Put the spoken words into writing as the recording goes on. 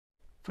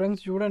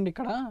Friends చూడండి,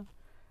 ఇక్కడ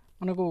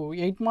మనకు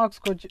 8 మార్క్స్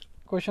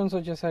క్వశ్చన్స్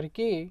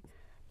వచ్చేసరికి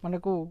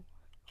మనకు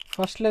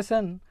ఫస్ట్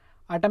లెసన్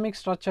అటామిక్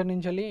స్ట్రక్చర్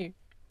నుంచి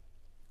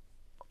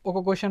ఒక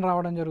క్వశ్చన్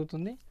రావడం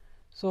జరుగుతుంది.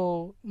 సో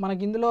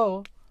మనకి ఇందులో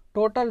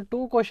టోటల్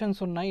 2 క్వశ్చన్స్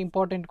ఉన్నాయి,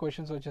 ఇంపార్టెంట్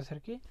క్వశ్చన్స్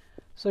వచ్చేసరికి.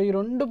 సో ఈ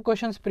 2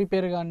 క్వశ్చన్స్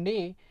ప్రిపేర్ కాండి,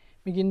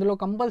 మీకు ఇందులో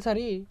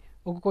కంపల్సరీ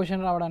ఒక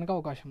క్వశ్చన్ రావడానికి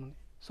అవకాశం ఉంది.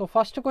 సో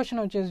ఫస్ట్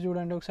క్వశ్చన్ వచ్చేసి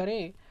చూడండి ఒకసారి,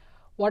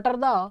 what are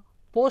the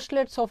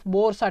పోస్ట్లెట్స్ of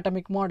bores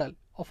atomic model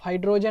of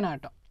hydrogen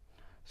atom.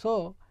 So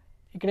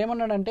ఇక్కడ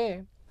ఏమన్నాడంటే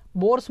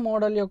బోర్స్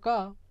మోడల్ యొక్క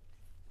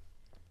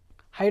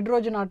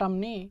హైడ్రోజన్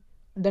ఆటమ్ని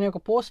దాని యొక్క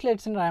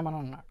పోస్ట్లెట్స్ని రాయమని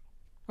అన్నాడు.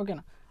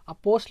 ఓకేనా, ఆ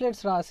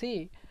పోస్ట్లెట్స్ రాసి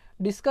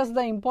discuss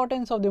the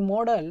importance of the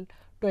model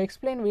to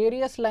explain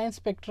various line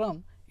spectrum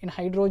in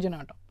hydrogen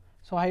atom.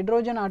 So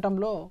hydrogen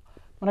ఆటంలో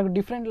మనకు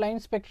డిఫరెంట్ లైన్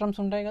స్పెక్ట్రమ్స్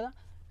ఉంటాయి కదా.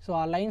 సో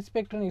ఆ లైన్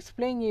స్పెక్ట్రమ్ని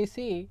ఎక్స్ప్లెయిన్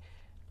చేసి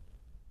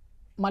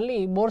మళ్ళీ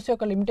బోర్స్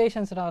యొక్క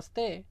లిమిటేషన్స్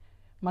రాస్తే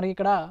మనకి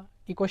ఇక్కడ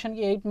ఈ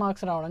క్వశ్చన్కి 8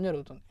 మార్క్స్ రావడం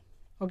జరుగుతుంది.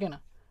 ఓకేనా,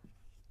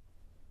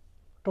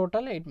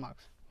 total 8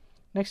 marks.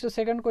 Next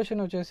second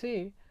question వచ్చేసి,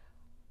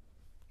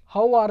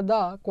 how are the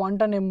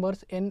quantum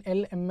numbers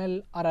NL ML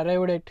are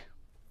arrived at,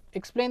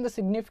 explain the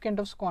significant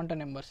of quantum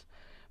numbers.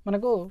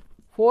 మనకు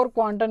 4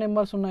 క్వాంటమ్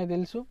నెంబర్స్ ఉన్నాయి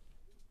తెలుసు.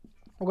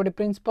 ఒకటి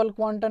ప్రిన్సిపల్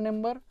క్వాంటమ్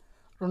నెంబర్,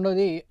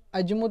 రెండోది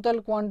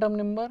అజిముతల్ క్వాంటమ్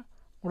నెంబర్,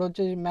 మూడోది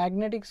వచ్చేసి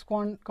మ్యాగ్నెటిక్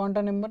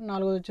క్వాంటమ్ నెంబర్,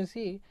 నాలుగోది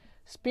వచ్చేసి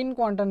స్పిన్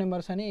క్వాంటమ్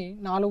నెంబర్స్ అని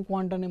 4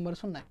 క్వాంటమ్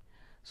నెంబర్స్ ఉన్నాయి.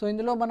 సో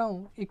ఇందులో మనం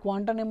ఈ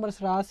క్వాంటమ్ నెంబర్స్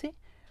రాసి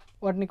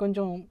వాటిని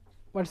కొంచెం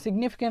వాటి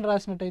సిగ్నిఫికెంట్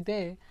రాసినట్టయితే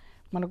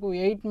మనకు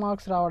 8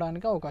 మార్క్స్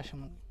రావడానికి అవకాశం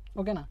ఉంది.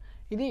 ఓకేనా,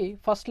 ఇది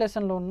ఫస్ట్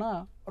లెసన్లో ఉన్న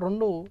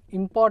 2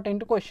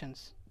 ఇంపార్టెంట్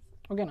క్వశ్చన్స్.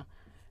 ఓకేనా,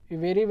 ఈ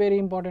వెరీ వెరీ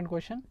ఇంపార్టెంట్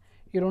క్వశ్చన్.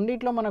 ఈ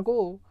రెండిట్లో మనకు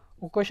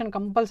ఒక క్వశ్చన్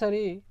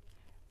కంపల్సరీ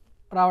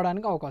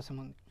రావడానికి అవకాశం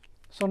ఉంది.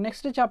 So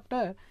next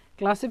chapter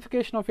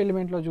classification of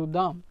ఎలిమెంట్లో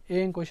చూద్దాం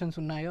ఏం క్వశ్చన్స్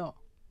ఉన్నాయో.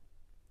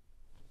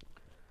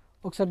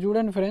 ఒకసారి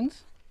చూడండి friends,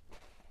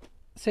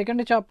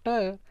 second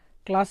chapter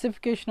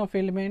classification of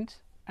elements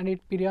and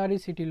it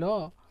పీరియాడిసిటీలో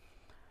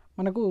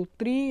మనకు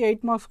 3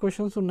 8 మార్క్స్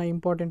క్వశ్చన్స్ ఉన్నాయి,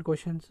 ఇంపార్టెంట్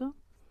క్వశ్చన్స్.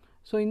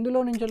 సో ఇందులో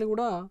నుంచి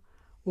కూడా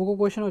ఒక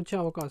క్వశ్చన్ వచ్చే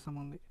అవకాశం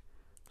ఉంది.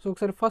 సో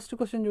ఒకసారి ఫస్ట్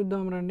క్వశ్చన్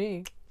చూద్దాం రండి.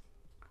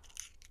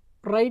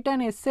 Right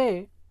and essay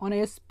on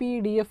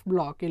SPDF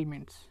block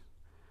elements.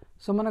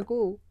 So మనకు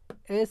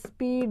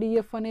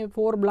SPDF అనే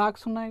 4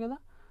 బ్లాక్స్ ఉన్నాయి కదా.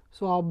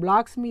 సో ఆ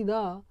బ్లాక్స్ మీద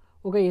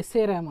ఒక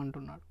ఎస్సే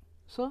రాయమంటున్నాడు.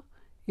 సో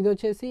ఇది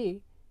వచ్చేసి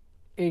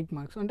 8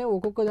 మార్క్స్, అంటే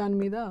ఒక్కొక్క దాని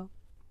మీద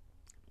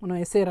మనం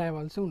ఎస్సే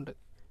రాయవలసి ఉంటుంది.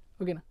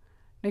 ఓకేనా,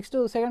 నెక్స్ట్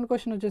సెకండ్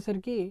క్వశ్చన్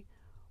వచ్చేసరికి,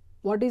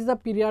 what is the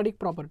periodic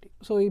property.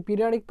 So ఈ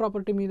పీరియాడిక్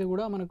ప్రాపర్టీ మీద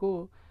కూడా మనకు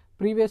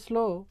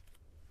ప్రీవియస్లో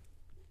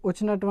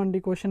వచ్చినటువంటి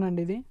క్వశ్చన్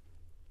అండి ఇది.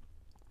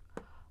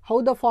 How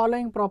the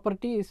following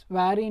properties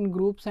vary in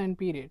groups and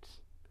periods,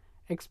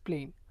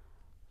 explain.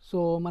 So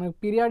మనకు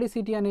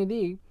పీరియాడిసిటీ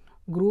అనేది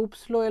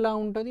గ్రూప్స్లో ఎలా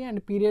ఉంటుంది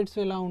అండ్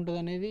పీరియడ్స్లో ఎలా ఉంటుంది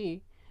అనేది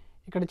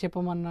ఇక్కడ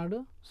చెప్పమన్నాడు.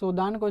 సో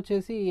దానికి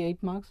వచ్చేసి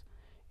 8 మార్క్స్.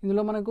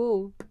 ఇందులో మనకు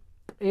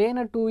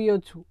ఏదైనా 2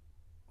 ఇవ్వచ్చు.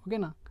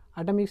 ఓకేనా,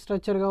 అటామిక్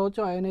స్ట్రక్చర్ కావచ్చు,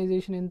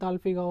 అయోనైజేషన్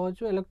ఎంథాల్పీ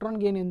కావచ్చు, ఎలక్ట్రాన్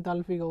గెయిన్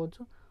ఎంథాల్పీ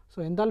కావచ్చు. సో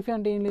ఎంథాల్పీ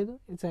అంటే ఏం లేదు,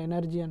 ఇట్స్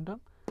ఎనర్జీ అంటాం.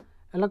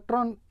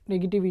 Electron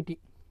negativity.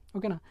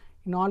 ఓకేనా,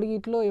 ఈ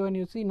 4 ఏవైనా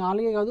చూసి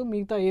 4 కాదు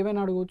మిగతా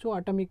ఏవైనా అడగవచ్చు.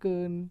 అటామిక్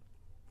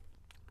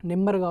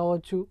నెంబర్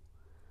కావచ్చు,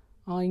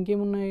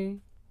 ఇంకేమున్నాయి,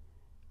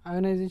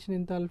 అయోనైజేషన్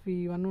ఎంథాల్పీ,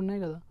 ఇవన్నీ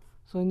ఉన్నాయి కదా.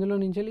 సో ఇందులో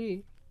నుంచి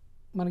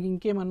మనకి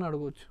ఇంకేమన్నా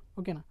అడగవచ్చు.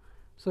 ఓకేనా,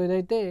 సో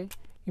ఇదైతే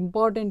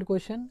ఇంపార్టెంట్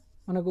క్వశ్చన్,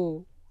 మనకు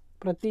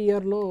ప్రతి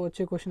ఇయర్లో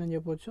వచ్చే క్వశ్చన్ అని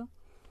చెప్పవచ్చు.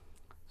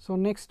 సో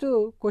నెక్స్ట్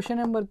క్వశ్చన్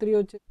నెంబర్ 3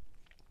 వచ్చే,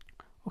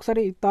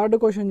 ఒకసారి థర్డ్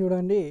క్వశ్చన్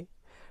చూడండి.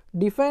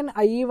 Define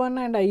IE1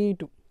 and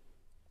IE2.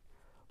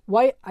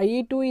 Why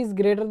IE2 is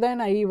greater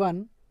than IE1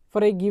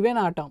 for a given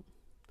atom.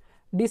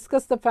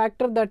 Discuss the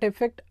factor that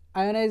effect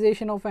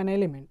ionisation of an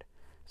element.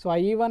 So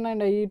IE1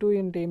 and IE2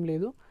 అంటే ఏం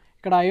లేదు,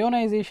 ఇక్కడ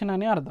ionisation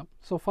అని అర్థం.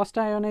 So first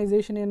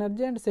ionisation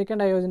energy and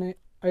second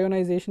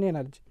ionisation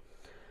energy.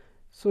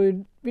 So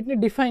వీటిని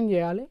define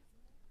చేయాలి.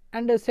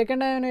 And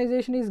second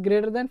ionisation is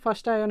greater than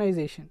first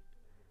ionisation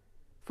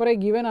for a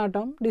given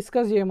atom,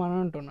 discuss చేయమని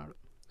అంటున్నాడు.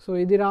 సో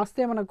ఇది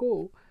రాస్తే మనకు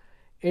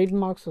 8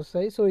 మార్క్స్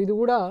వస్తాయి. సో ఇది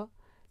కూడా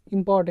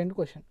ఇంపార్టెంట్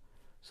క్వశ్చన్.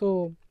 సో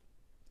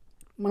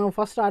మనం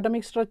ఫస్ట్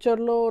అటామిక్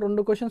స్ట్రక్చర్లో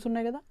 2 క్వశ్చన్స్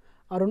ఉన్నాయి కదా,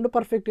 ఆ 2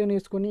 పర్ఫెక్ట్గా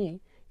నేర్చుకొని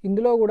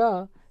ఇందులో కూడా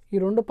ఈ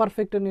 2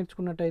 పర్ఫెక్ట్గా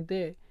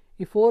నేర్చుకున్నట్టయితే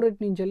ఈ 4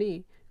 నుంచి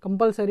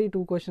కంపల్సరీ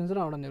 2 క్వశ్చన్స్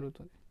రావడం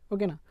జరుగుతుంది.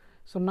 ఓకేనా,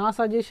 సో నా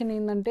సజెషన్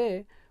ఏంటంటే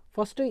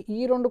ఫస్ట్ ఈ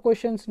 2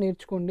 క్వశ్చన్స్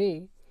నేర్చుకోండి,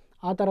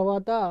 ఆ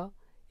తర్వాత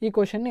ఈ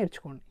క్వశ్చన్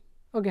నేర్చుకోండి.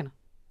 ఓకేనా,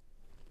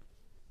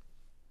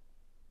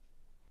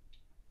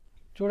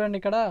 చూడండి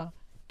ఇక్కడ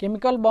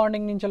కెమికల్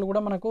బాండింగ్ నుంచి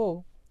కూడా మనకు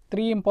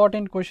 3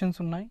 ఇంపార్టెంట్ క్వశ్చన్స్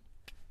ఉన్నాయి.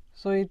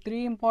 సో ఈ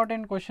 3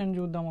 ఇంపార్టెంట్ క్వశ్చన్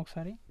చూద్దాం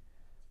ఒకసారి.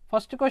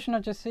 ఫస్ట్ క్వశ్చన్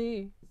వచ్చేసి,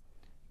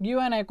 give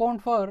an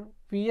account for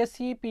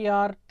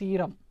VSEPR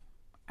theorem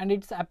and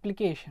it's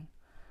application.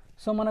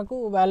 So మనకు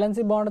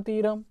valency bond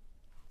theorem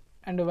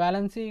and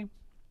valency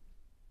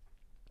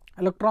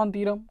electron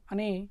theorem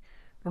అని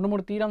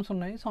 2-3 థీరమ్స్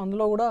ఉన్నాయి. సో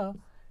అందులో కూడా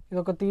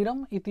ఇదొక థీరం.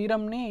 ఈ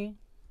థీరంని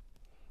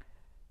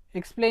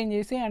ఎక్స్ప్లెయిన్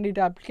చేసి అండ్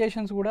ఇటు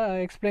అప్లికేషన్స్ కూడా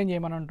ఎక్స్ప్లెయిన్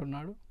చేయమని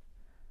అంటున్నాడు.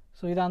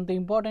 సో ఇది అంత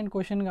ఇంపార్టెంట్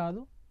క్వశ్చన్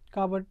కాదు,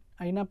 కాబట్టి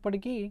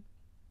అయినప్పటికీ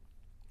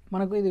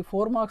మనకు ఇది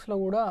 4 మార్క్స్లో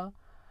కూడా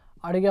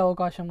అడిగే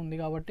అవకాశం ఉంది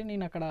కాబట్టి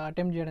నేను అక్కడ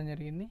అటెంప్ట్ చేయడం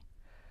జరిగింది.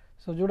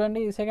 సో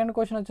చూడండి, సెకండ్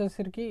క్వశ్చన్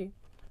వచ్చేసరికి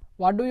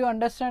what do you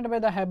understand by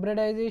the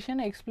hybridisation,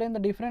 explain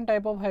the different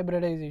type of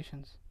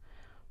హైబ్రిడైజేషన్స్.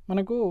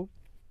 మనకు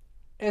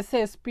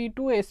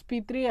SP2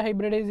 SP3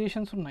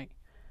 హైబ్రిడైజేషన్స్ ఉన్నాయి.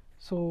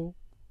 సో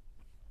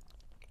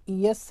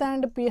ఎస్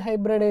అండ్ పి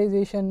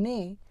హైబ్రిడైజేషన్ని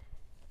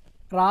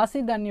రాసి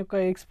దాని యొక్క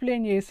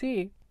ఎక్స్ప్లెయిన్ చేసి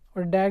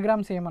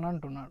డయాగ్రామ్స్ ఏమని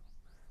అంటున్నాడు.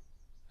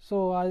 సో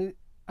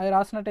అది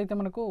రాసినట్టయితే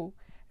మనకు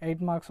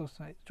 8 మార్క్స్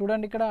వస్తాయి.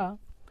 చూడండి, ఇక్కడ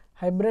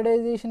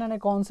హైబ్రిడైజేషన్ అనే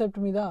కాన్సెప్ట్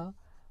మీద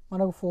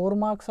మనకు 4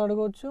 మార్క్స్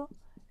అడగవచ్చు,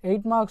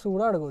 8 మార్క్స్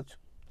కూడా అడగవచ్చు.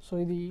 సో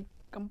ఇది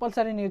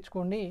కంపల్సరీ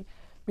నేర్చుకోండి.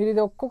 మీరు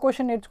ఇది ఒక్క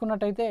క్వశ్చన్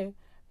నేర్చుకున్నట్టయితే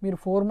మీరు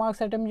 4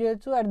 మార్క్స్ అటెంప్ట్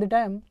చేయొచ్చు, అట్ ది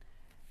టైం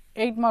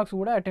 8 మార్క్స్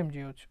కూడా అటెంప్ట్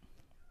చేయవచ్చు.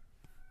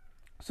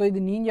 సో ఇది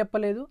నేను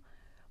చెప్పలేదు,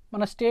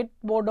 మన స్టేట్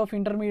బోర్డ్ ఆఫ్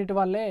ఇంటర్మీడియట్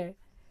వాళ్ళే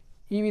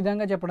ఈ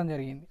విధంగా చెప్పడం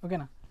జరిగింది.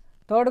 ఓకేనా.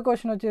 థర్డ్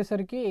క్వశ్చన్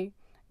వచ్చేసరికి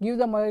give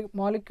the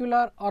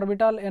molecular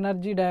orbital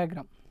energy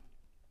diagram.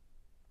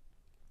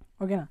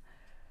 ఓకేనా.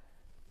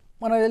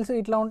 మనకు తెలుసు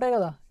ఇట్లా ఉంటాయి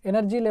కదా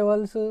ఎనర్జీ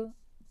లెవెల్స్,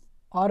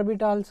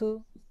 ఆర్బిటాల్స్.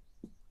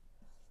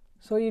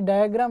 సో ఈ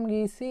డయాగ్రామ్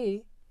గీసి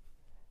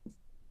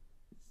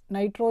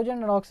నైట్రోజన్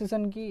అండ్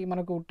ఆక్సిజన్కి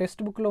మనకు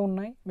టెక్స్ట్ బుక్లో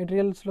ఉన్నాయి,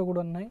 మెటీరియల్స్లో కూడా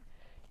ఉన్నాయి.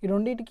 ఈ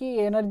రెండింటికి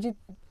ఎనర్జీ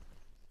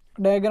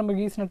డయాగ్రామ్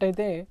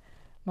గీసినట్టయితే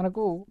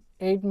మనకు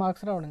 8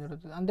 మార్క్స్ రావడం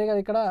జరుగుతుంది. అంతేకాదు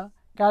ఇక్కడ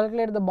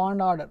క్యాలిక్యులేట్ ద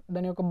బాండ్ ఆర్డర్,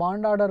 దాని యొక్క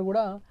బాండ్ ఆర్డర్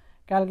కూడా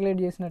క్యాలిక్యులేట్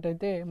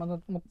చేసినట్టయితే మన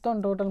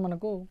మొత్తం టోటల్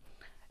మనకు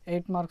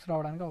 8 మార్క్స్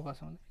రావడానికి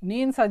అవకాశం ఉంది.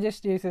 నేను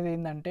సజెస్ట్ చేసేది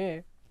ఏంటంటే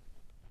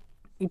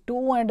ఈ 2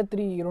 and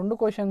 3 రెండు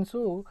క్వశ్చన్స్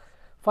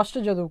ఫస్ట్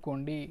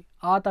చదువుకోండి,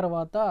 ఆ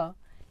తర్వాత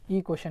ఈ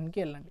క్వశ్చన్కి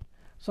వెళ్ళండి.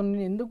 సో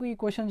నేను ఎందుకు ఈ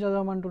క్వశ్చన్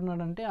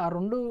చదవమంటున్నానంటే ఆ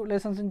 2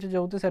 లెసన్స్ నుంచి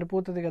చదివితే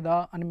సరిపోతుంది కదా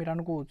అని మీరు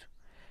అనుకోవచ్చు.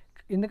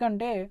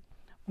 ఎందుకంటే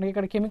మనకి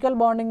ఇక్కడ కెమికల్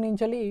బాండింగ్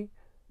నుంచి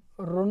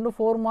 2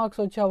 4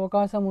 మార్క్స్ వచ్చే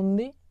అవకాశం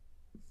ఉంది,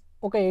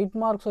 ఒక 8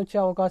 మార్క్స్ వచ్చే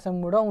అవకాశం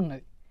కూడా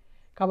ఉన్నది.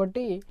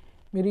 కాబట్టి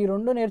మీరు ఈ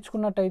 2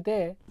 నేర్చుకున్నట్టయితే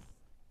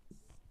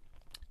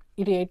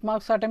ఇటు 8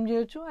 మార్క్స్ అటెంప్ట్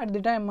చేయొచ్చు, అట్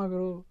ది టైం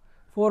మాకు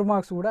 4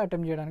 మార్క్స్ కూడా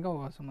అటెంప్ట్ చేయడానికి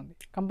అవకాశం ఉంది.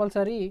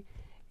 కంపల్సరీ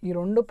ఈ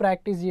 2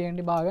 ప్రాక్టీస్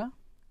చేయండి, బాగా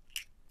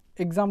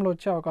ఎగ్జామ్లో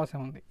వచ్చే అవకాశం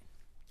ఉంది.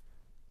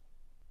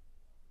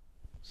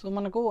 సో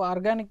మనకు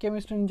ఆర్గానిక్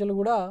కెమిస్ట్రీ నుంచి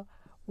కూడా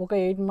ఒక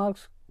 8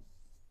 మార్క్స్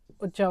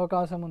వచ్చే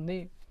అవకాశం ఉంది.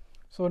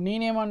 సో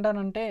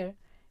నేనేమంటానంటే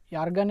ఈ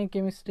ఆర్గానిక్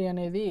కెమిస్ట్రీ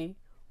అనేది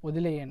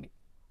వదిలేయండి,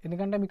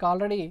 ఎందుకంటే మీకు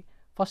ఆల్రెడీ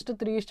ఫస్ట్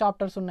 3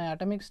 చాప్టర్స్ ఉన్నాయి.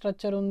 అటమిక్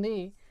స్ట్రక్చర్ ఉంది,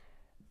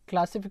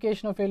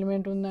 క్లాసిఫికేషన్ ఆఫ్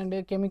ఎలిమెంట్ ఉంది, అండ్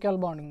కెమికల్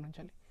బాండింగ్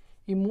నుంచి.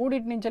 ఈ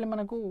మూడింటి నుంచి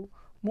మనకు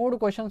 3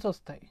 క్వశ్చన్స్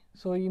వస్తాయి.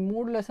 సో ఈ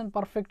 3 లెసన్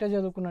పర్ఫెక్ట్గా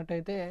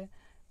చదువుకున్నట్టయితే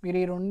మీరు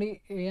ఈ 2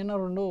 ఏమైనా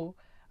 2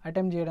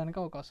 అటెంప్ట్ చేయడానికి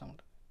అవకాశం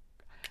ఉంటుంది.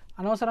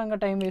 అనవసరంగా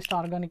టైం వేస్ట్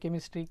ఆర్గానిక్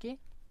కెమిస్ట్రీకి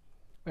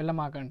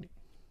వెళ్ళమాకండి.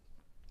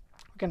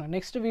 ఓకేనా.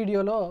 నెక్స్ట్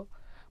వీడియోలో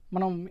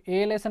మనం ఏ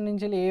లెసన్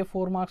నుంచి ఏ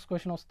 4 మార్క్స్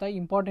క్వశ్చన్ వస్తాయి,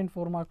 ఇంపార్టెంట్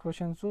 4 మార్క్స్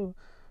క్వశ్చన్స్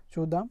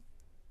చూద్దాం.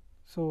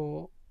 సో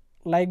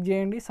లైక్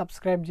చేయండి,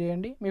 సబ్స్క్రైబ్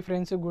చేయండి, మీ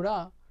ఫ్రెండ్స్కి కూడా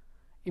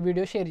ఈ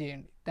వీడియో షేర్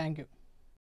చేయండి. Thank you.